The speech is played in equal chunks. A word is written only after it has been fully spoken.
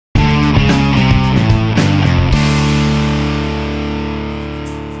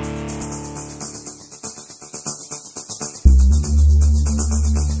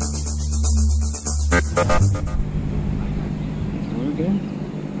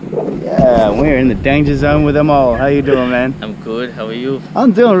Yeah, we're in the danger zone with Amol. How you doing, man? I'm good. How are you?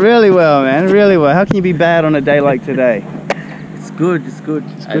 I'm doing really well, man. Really well. How can you be bad on a day like today? It's good. It's good.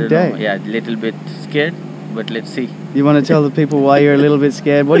 It's a good day. Yeah, a little bit scared, but let's see. You want to tell the people why you're a little bit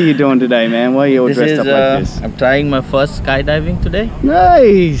scared? What are you doing today, man? Why are you all dressed up like this? I'm trying my first skydiving today.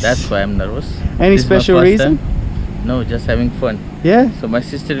 Nice. That's why I'm nervous. Any special reason? No, just having fun. Yeah. So my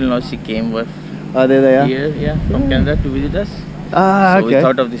sister-in-law, she came with Oh, there they are. Here, from Canada to visit us. Ah, so okay. we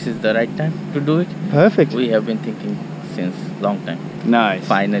thought of this is the right time to do it. Perfect. We have been thinking since long time. Nice.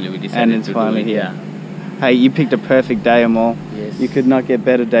 Finally, we decided And it's to finally do it. here. Hey, you picked a perfect day, Amol. Yes. You could not get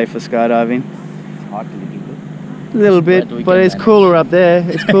better day for skydiving. It's hot a little bit. A little bit, but it's manage. cooler up there.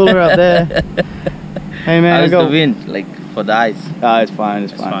 It's cooler up there. Hey, man. How's the wind, like for the eyes? Ah, it's fine.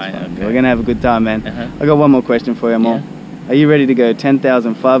 It's fine. Okay. We're gonna have a good time, man. Uh-huh. I got one more question for you, Amol. Yeah. Are you ready to go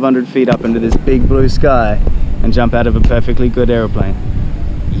 10,500 feet up into this big blue sky and jump out of a perfectly good aeroplane?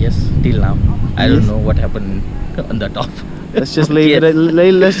 Yes, till now. I don't know what happened on the top. Let's just leave it at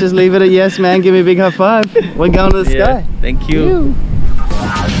let's just leave it at yes, man. Give me a big high five. We're going to the sky. Thank you.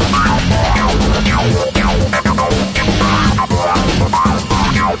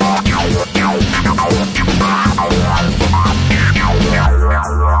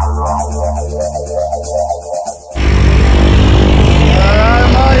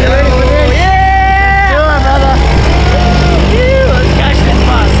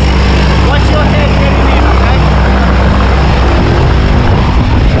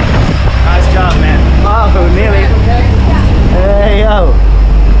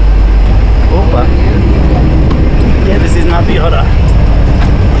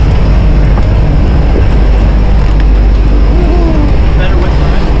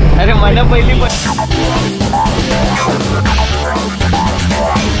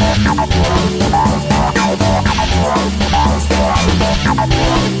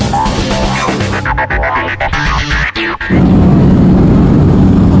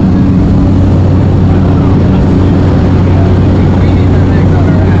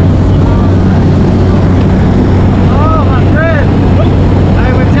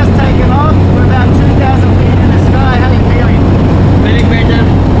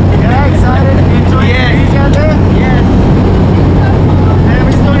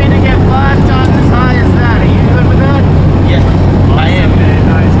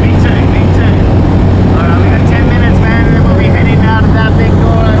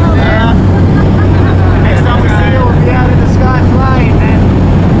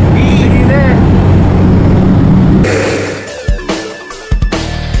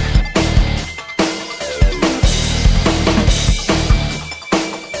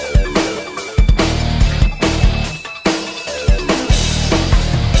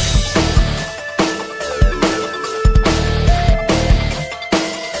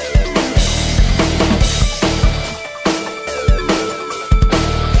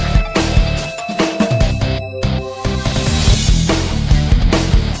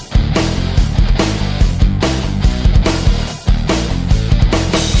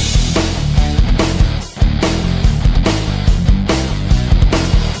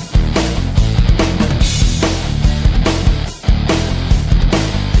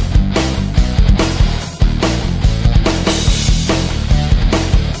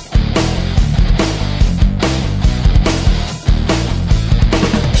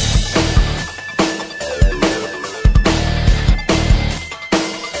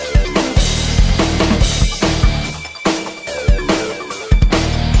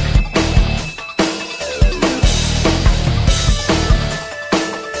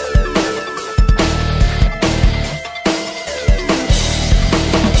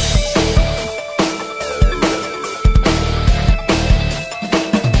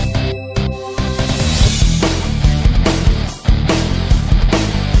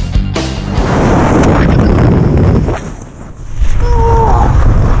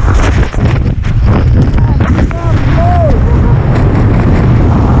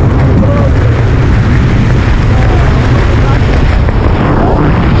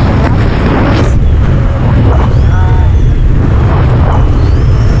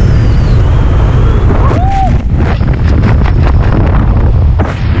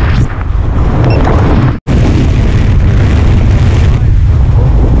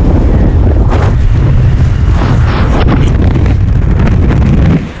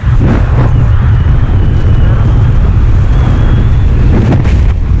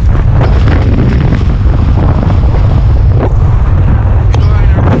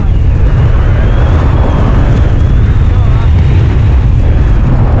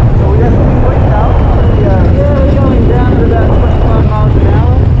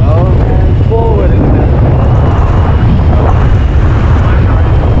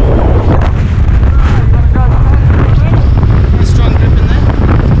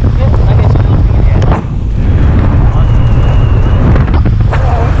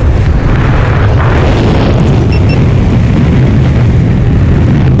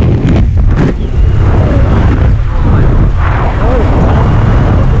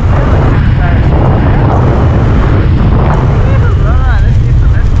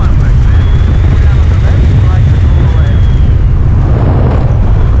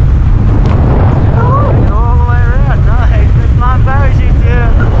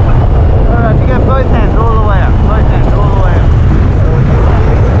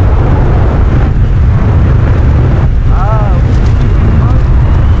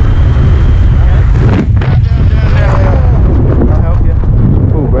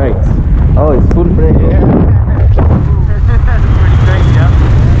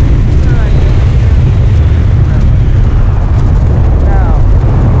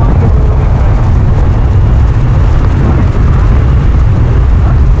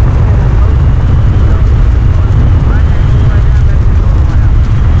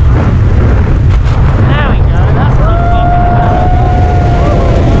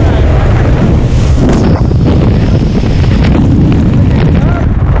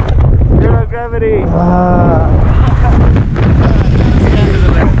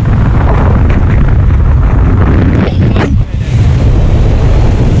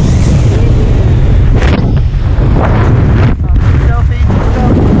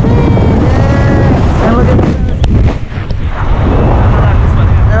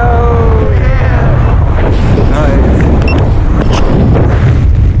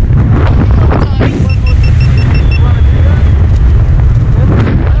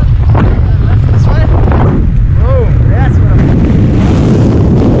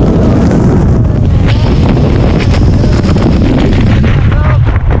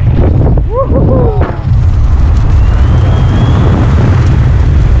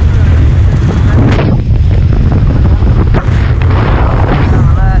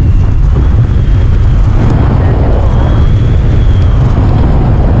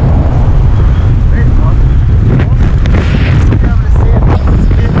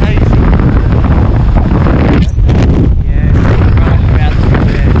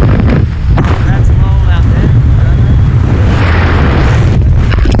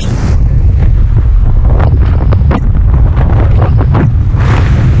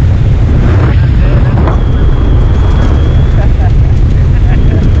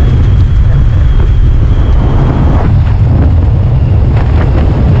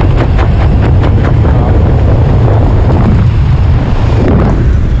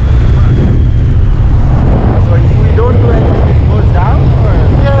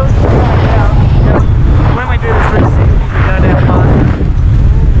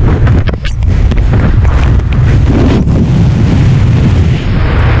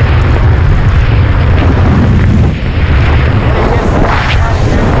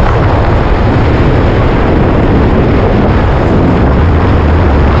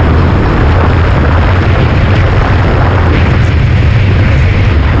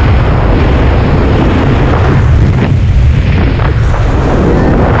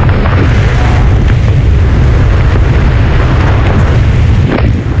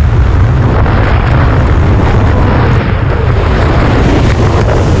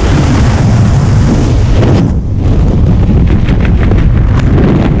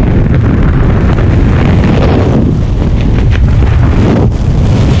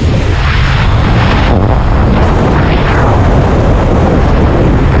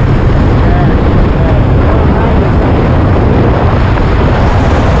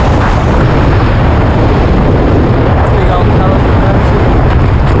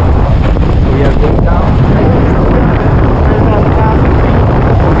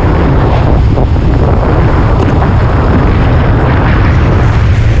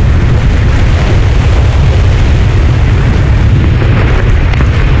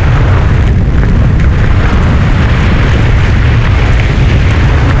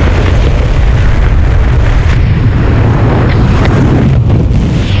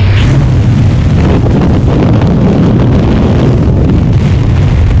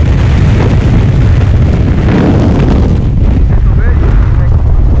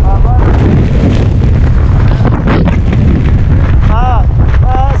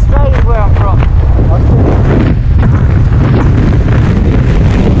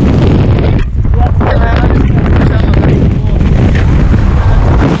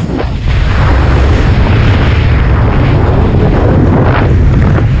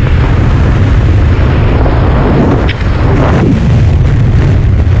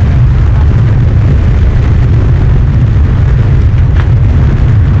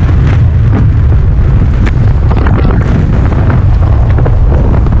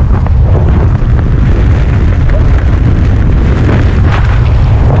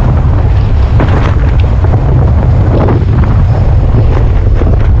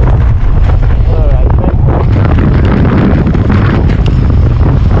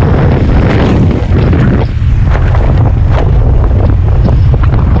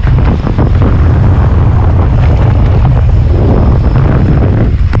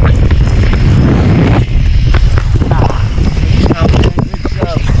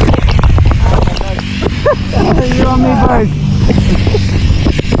 on me, bird.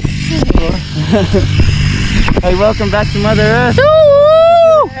 Hey, welcome back to Mother Earth.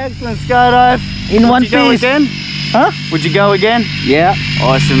 Excellent skydive. In one Would you go piece. again? Huh? Would you go again? Yeah.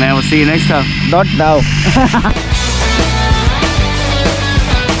 Awesome, man. We'll see you next time. Not now.